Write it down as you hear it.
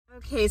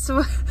Okay,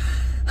 so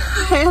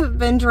I have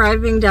been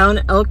driving down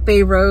Elk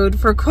Bay Road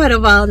for quite a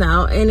while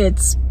now, and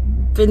it's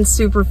been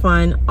super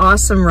fun.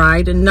 Awesome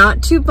ride and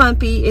not too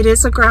bumpy. It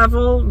is a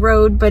gravel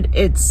road, but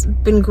it's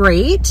been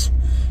great.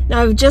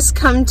 Now I've just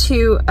come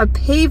to a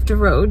paved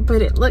road,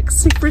 but it looks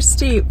super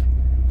steep.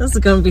 This is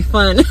gonna be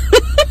fun.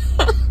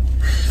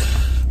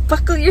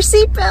 Buckle your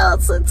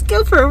seatbelts. Let's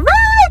go for a ride.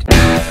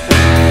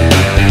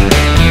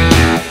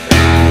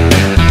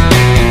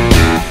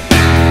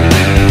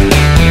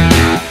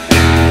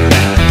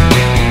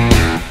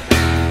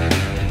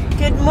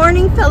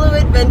 Morning, fellow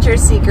adventure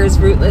seekers.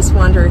 Rootless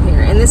Wanderer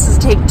here, and this is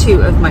take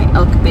 2 of my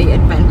Elk Bay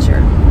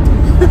adventure.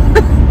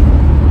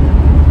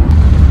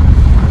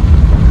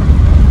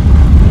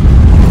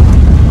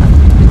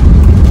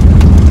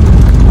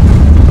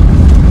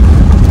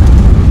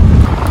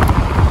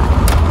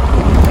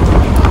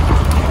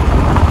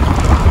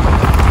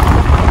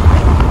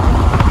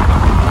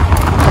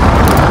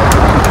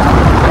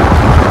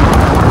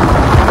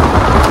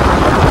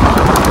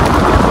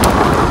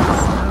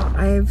 So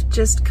I've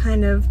just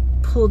kind of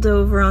pulled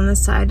over on the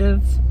side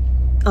of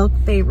Elk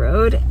Bay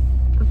Road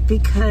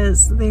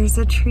because there's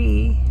a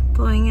tree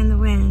blowing in the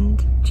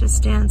wind,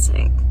 just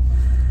dancing.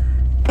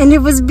 And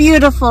it was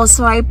beautiful,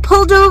 so I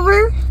pulled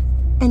over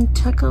and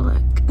took a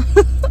look.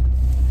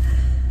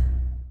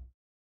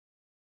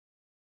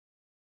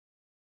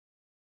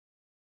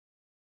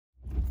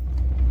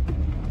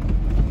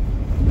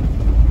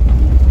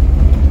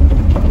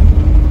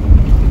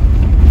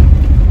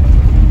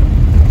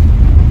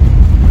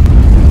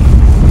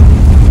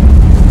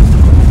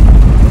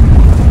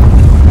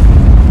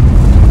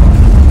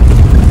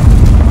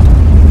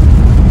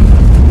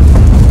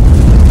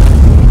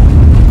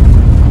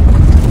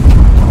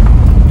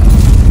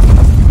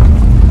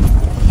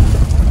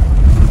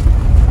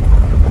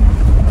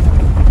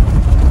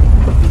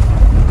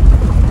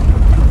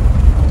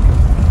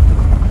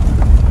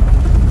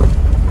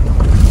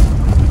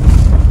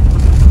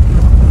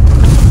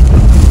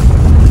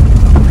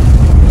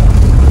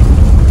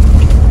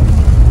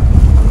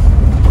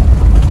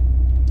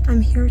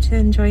 To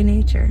enjoy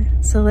nature,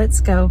 so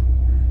let's go.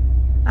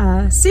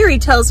 Siri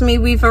tells me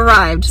we've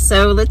arrived,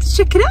 so let's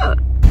check it out.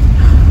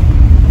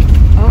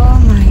 Oh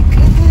my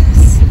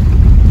goodness.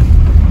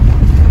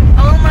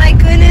 Oh my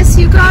goodness,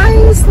 you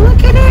guys,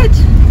 look at it.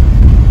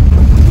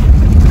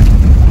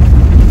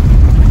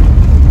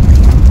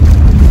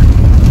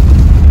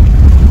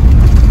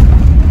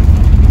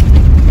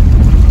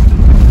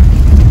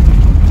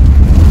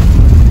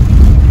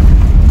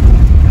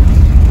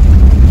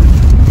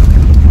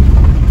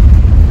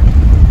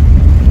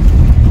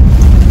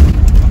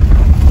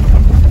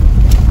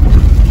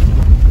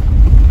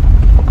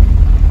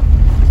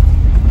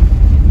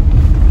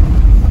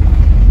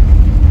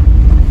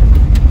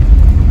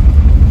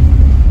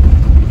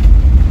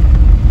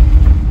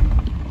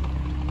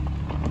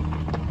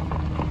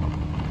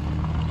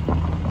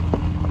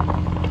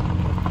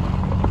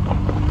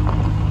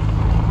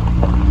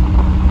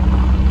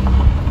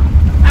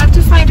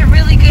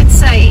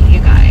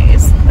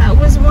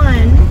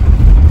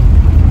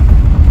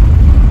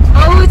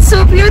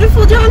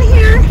 Beautiful down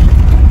here.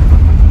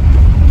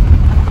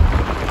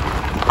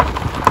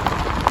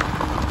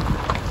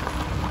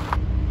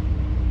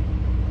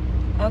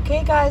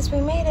 Okay guys,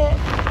 we made it.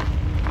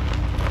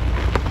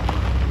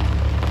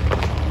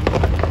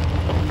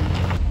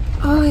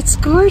 Oh, it's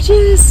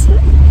gorgeous.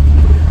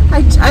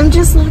 I'm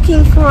just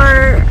looking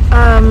for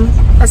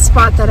a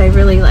spot that I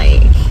really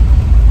like.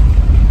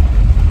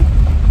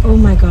 Oh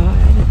my god.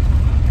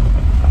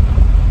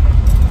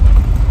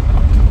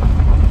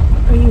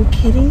 Are you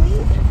kidding me?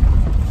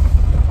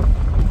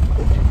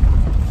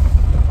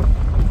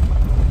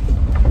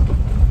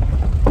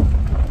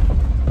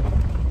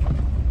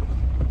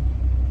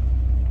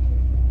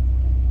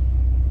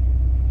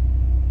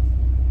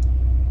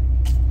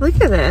 Look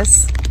at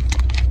this.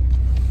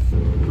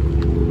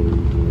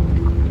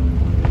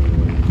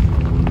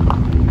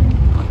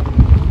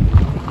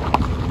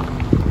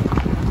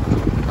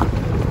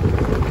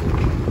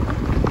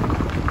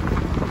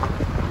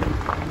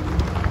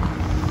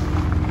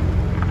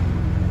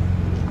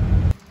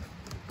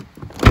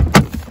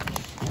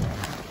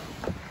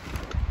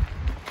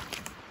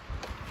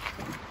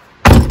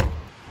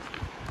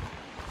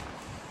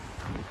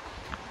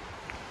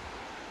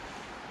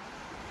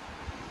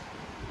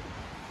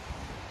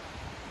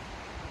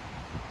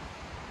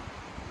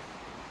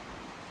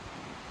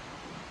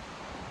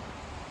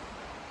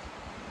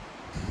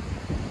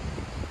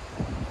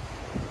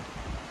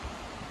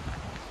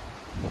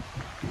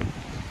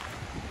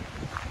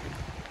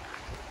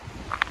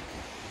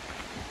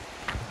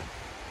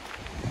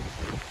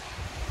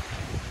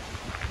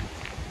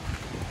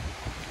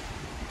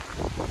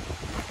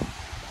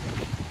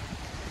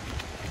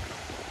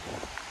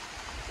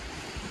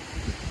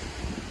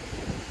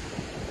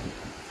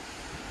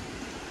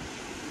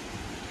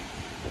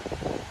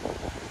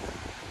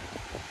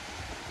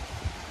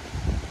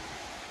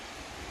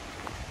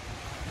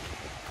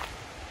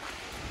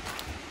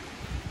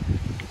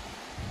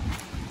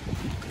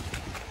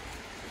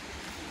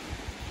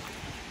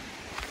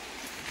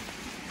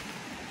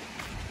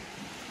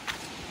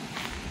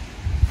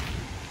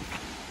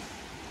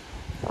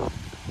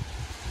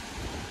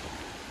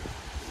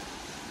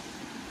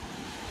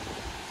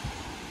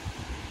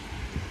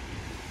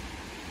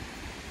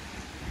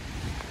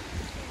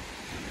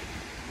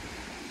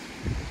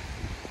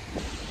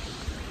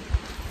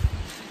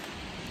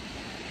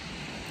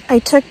 I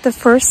took the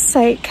first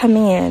site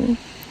coming in.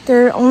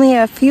 There are only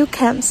a few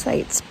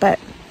campsites, but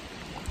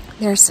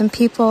there's some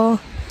people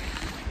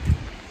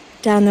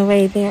down the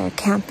way there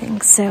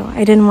camping, so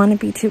I didn't want to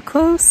be too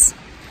close,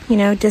 you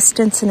know,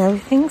 distance and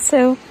everything,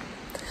 so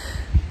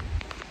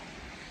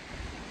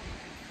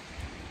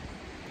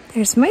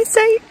there's my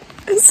site.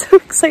 I'm so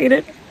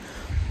excited.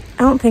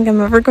 I don't think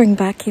I'm ever going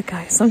back, you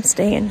guys. I'm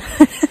staying.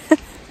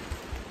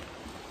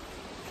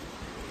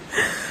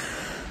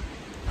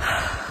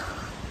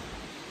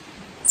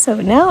 So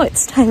now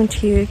it's time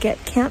to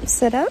get camp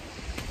set up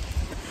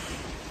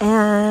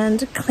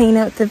and clean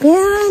out the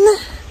van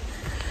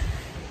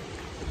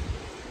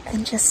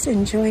and just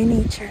enjoy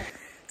nature.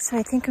 So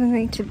I think I'm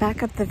going to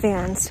back up the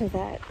van so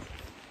that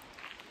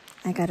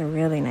I got a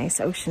really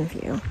nice ocean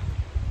view.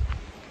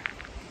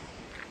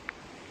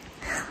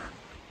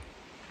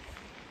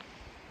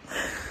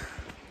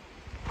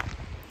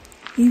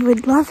 You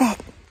would love it.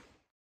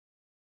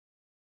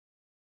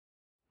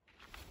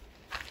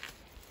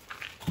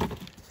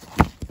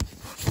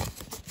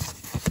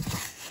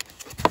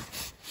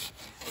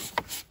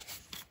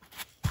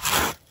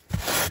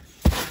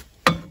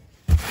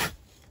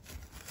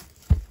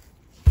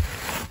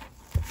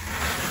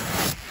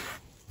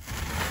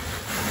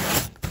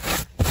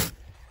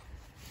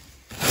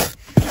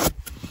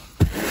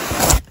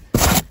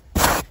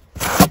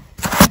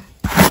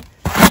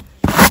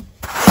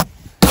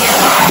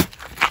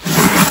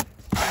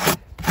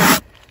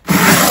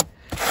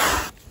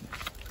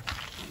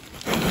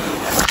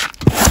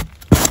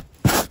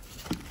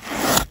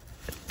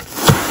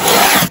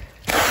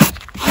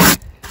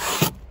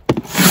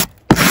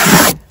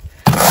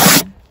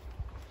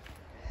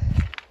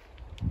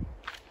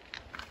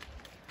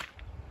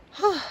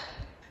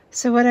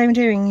 So what I'm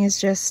doing is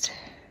just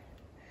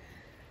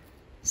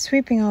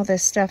sweeping all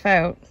this stuff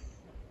out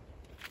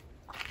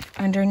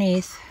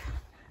underneath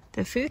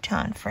the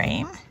futon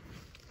frame.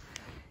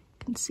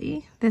 You can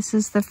see this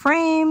is the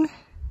frame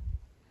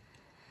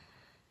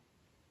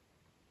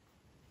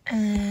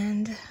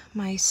and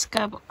my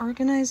scub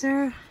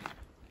organizer.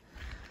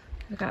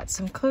 I've got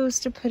some clothes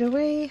to put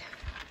away.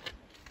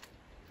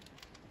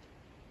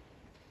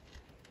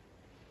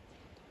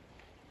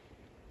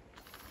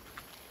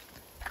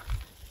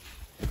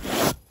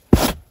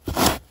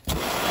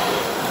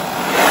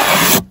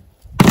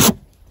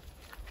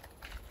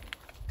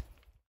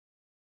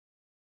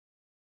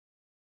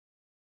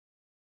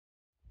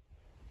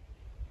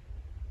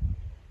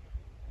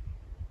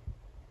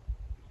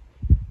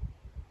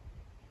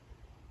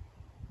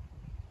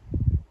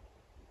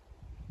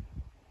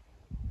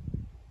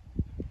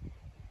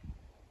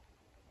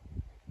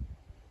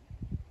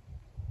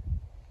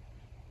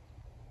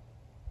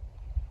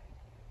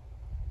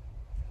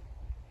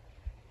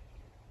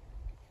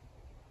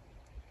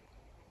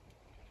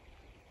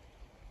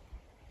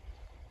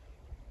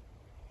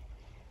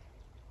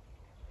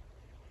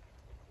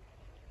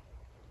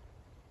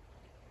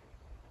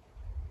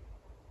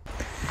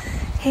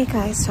 Hey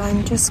guys, so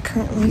I'm just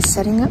currently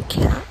setting up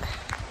camp,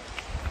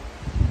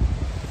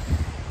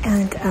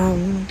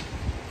 and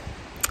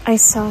I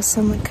saw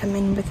someone come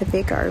in with a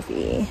big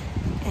RV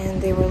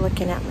and they were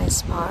looking at my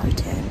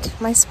spot, and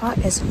my spot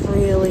is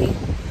really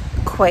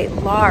quite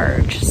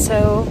large.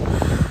 So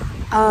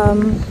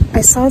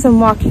I saw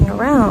them walking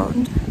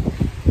around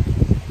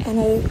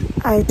and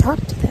I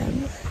talked to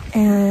them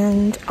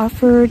and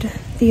offered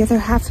the other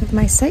half of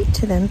my site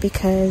to them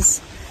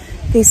because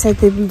they said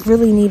they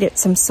really needed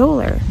some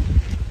solar.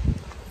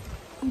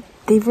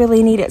 They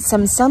really needed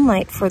some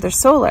sunlight for their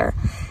solar.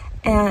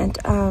 And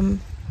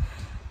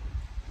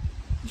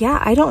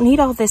yeah, I don't need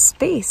all this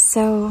space.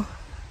 So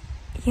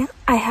yeah,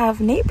 I have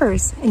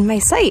neighbors in my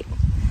site,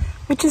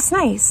 which is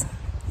nice.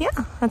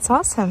 Yeah, that's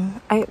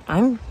awesome.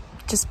 I'm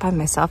just by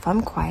myself.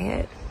 I'm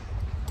quiet.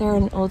 They're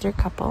an older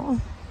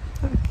couple,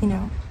 you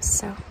know,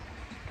 so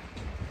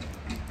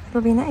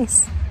it'll be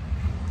nice.